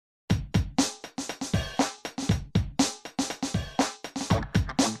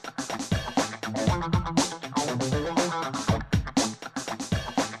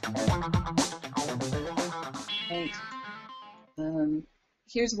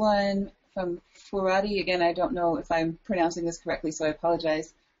here's one from Furadi. Again, I don't know if I'm pronouncing this correctly, so I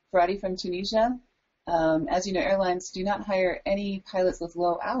apologize. Furadi from Tunisia. As you know, airlines do not hire any pilots with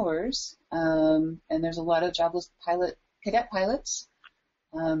low hours, and there's a lot of jobless cadet pilots.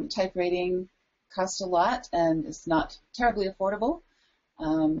 Type rating costs a lot and is not terribly affordable.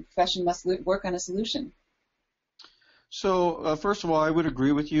 Profession must work on a solution. So, first of all, I would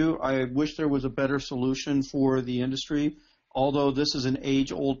agree with you. I wish there was a better solution for the industry. Although this is an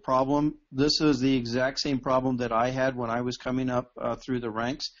age-old problem, this is the exact same problem that I had when I was coming up through the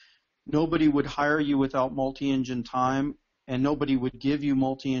ranks. Nobody would hire you without multi-engine time, and nobody would give you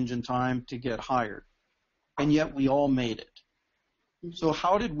multi-engine time to get hired. And yet we all made it. So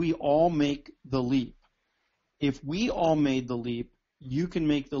how did we all make the leap? If we all made the leap, you can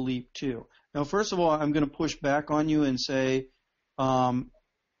make the leap too. Now, first of all, I'm going to push back on you and say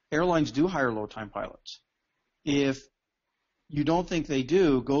airlines do hire low-time pilots. If you don't think they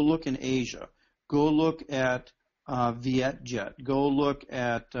do, go look in Asia. Go look at Vietjet. Go look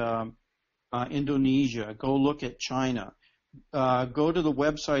at Indonesia. Go look at China. Go to the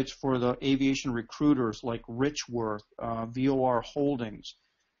websites for the aviation recruiters like Richworth, VOR Holdings.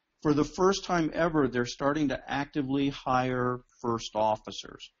 For the first time ever, they're starting to actively hire first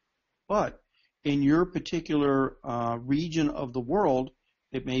officers. But in your particular region of the world,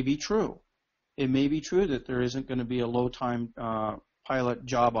 it may be true. It may be true that there isn't going to be a low-time pilot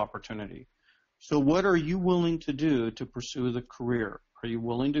job opportunity. So what are you willing to do to pursue the career? Are you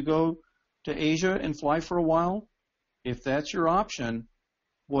willing to go to Asia and fly for a while? If that's your option,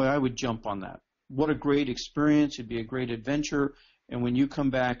 boy, I would jump on that. What a great experience. It'd be a great adventure. And when you come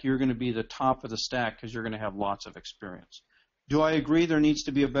back, you're going to be the top of the stack because you're going to have lots of experience. Do I agree there needs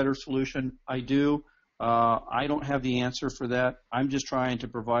to be a better solution? I do. I don't have the answer for that. I'm just trying to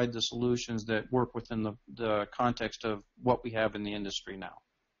provide the solutions that work within the context of what we have in the industry now.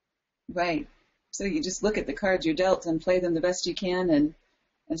 Right. So you just look at the cards you're dealt and play them the best you can,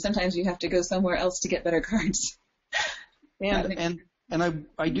 and sometimes you have to go somewhere else to get better cards. And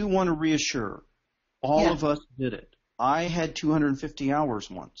I do want to reassure, all of us did it. I had 250 hours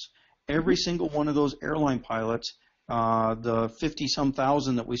once. Every single one of those airline pilots, the 50-some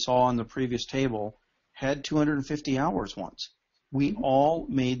thousand that we saw on the previous table, had 250 hours once. We all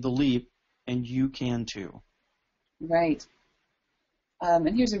made the leap, and you can too. Right.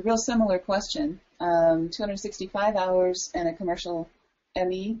 And here's a real similar question. 265 hours and a commercial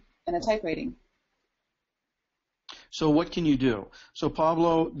ME and a type rating. So what can you do? So,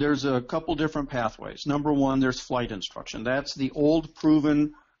 Pablo, there's a couple different pathways. Number one, there's flight instruction. That's the old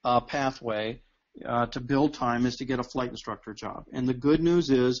proven pathway to build time, is to get a flight instructor job. And the good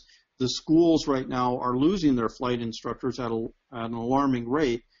news is the schools right now are losing their flight instructors at an alarming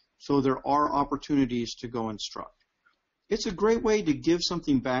rate, so there are opportunities to go instruct. It's a great way to give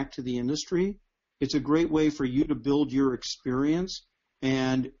something back to the industry. It's a great way for you to build your experience,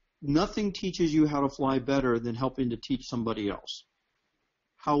 and nothing teaches you how to fly better than helping to teach somebody else.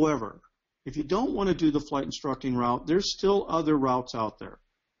 However, if you don't want to do the flight instructing route, there's still other routes out there.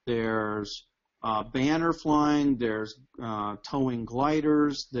 There's banner flying, there's towing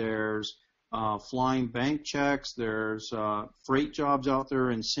gliders, there's flying bank checks, there's freight jobs out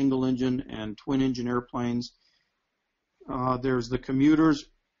there in single engine and twin engine airplanes. There's the commuters.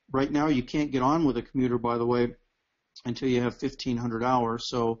 Right now you can't get on with a commuter, by the way, until you have 1,500 hours,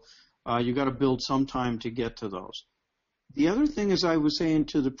 so you got to build some time to get to those. The other thing, as I was saying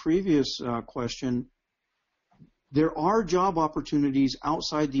to the previous question, there are job opportunities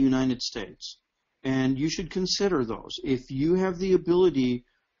outside the United States, and you should consider those. If you have the ability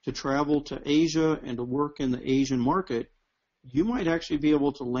to travel to Asia and to work in the Asian market, you might actually be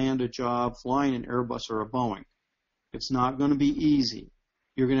able to land a job flying an Airbus or a Boeing. It's not going to be easy.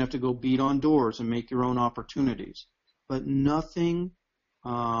 You're going to have to go beat on doors and make your own opportunities. But nothing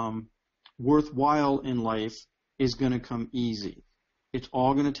worthwhile in life is going to come easy. It's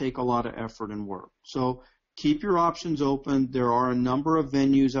all going to take a lot of effort and work. So keep your options open. There are a number of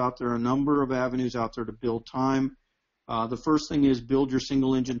venues out there, a number of avenues out there to build time. The first thing is build your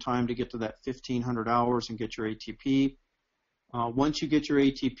single engine time to get to that 1,500 hours and get your ATP. Once you get your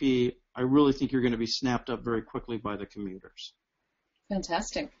ATP, I really think you're going to be snapped up very quickly by the commuters.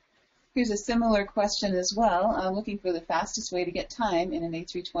 Fantastic. Here's a similar question as well. I'm looking for the fastest way to get time in an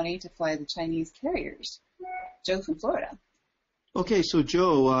A320 to fly the Chinese carriers. Joe from Florida. Okay, so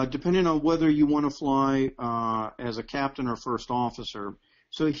Joe, depending on whether you want to fly as a captain or first officer,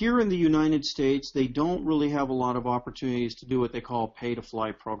 so here in the United States, they don't really have a lot of opportunities to do what they call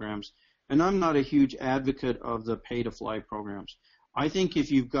pay-to-fly programs. And I'm not a huge advocate of the pay-to-fly programs. I think if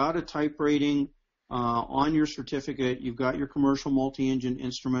you've got a type rating on your certificate, you've got your commercial multi-engine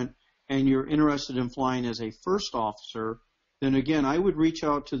instrument, and you're interested in flying as a first officer, then again, I would reach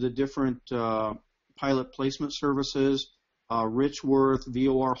out to the different pilot placement services. Richworth,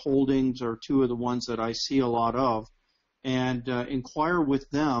 VOR Holdings are two of the ones that I see a lot of, and inquire with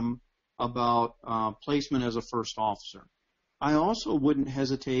them about placement as a first officer. I also wouldn't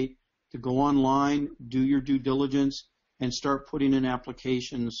hesitate to go online, do your due diligence, and start putting in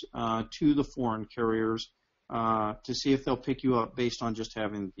applications to the foreign carriers to see if they'll pick you up based on just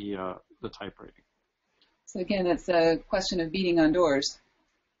having the type rating. So again, it's a question of beating on doors.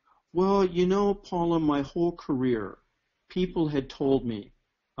 Well, you know, Paula, my whole career, people had told me,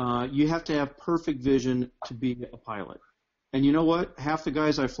 you have to have perfect vision to be a pilot. And you know what? Half the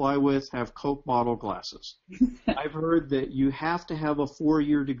guys I fly with have Coke bottle glasses. I've heard that you have to have a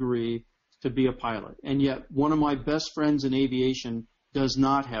 4-year degree to be a pilot. And yet one of my best friends in aviation does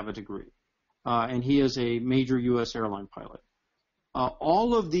not have a degree. And he is a major U.S. airline pilot.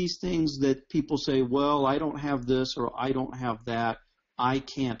 All of these things that people say, well, I don't have this or I don't have that, I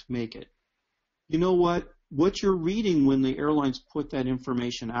can't make it. You know what? What you're reading when the airlines put that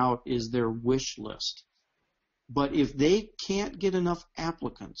information out is their wish list. But if they can't get enough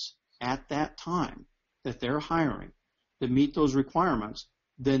applicants at that time that they're hiring that meet those requirements,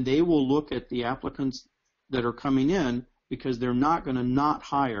 then they will look at the applicants that are coming in because they're not going to not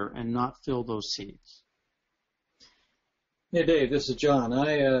hire and not fill those seats. Hey, Dave, this is John.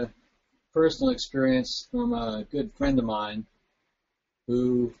 I personal experience from a good friend of mine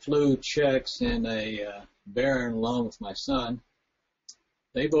who flew checks in a Baron along with my son.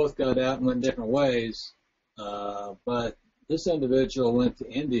 They both got out and went different ways, but this individual went to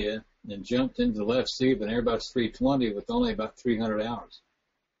India and jumped into the left seat with an Airbus 320 with only about 300 hours.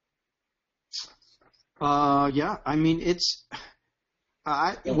 Yeah, I mean,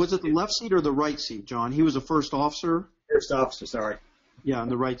 was it the left seat or the right seat, John? He was a first officer? First officer, sorry. Yeah, on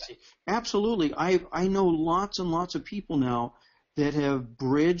the right seat. Absolutely. I know lots and lots of people now that have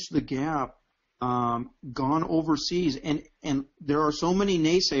bridged the gap, gone overseas, and there are so many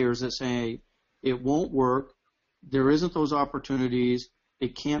naysayers that say it won't work, there isn't those opportunities,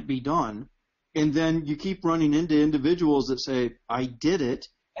 it can't be done. And then you keep running into individuals that say, I did it,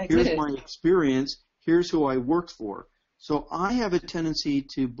 here's my experience, here's who I worked for. So I have a tendency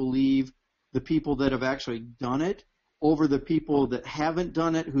to believe the people that have actually done it over the people that haven't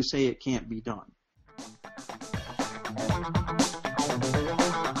done it who say it can't be done.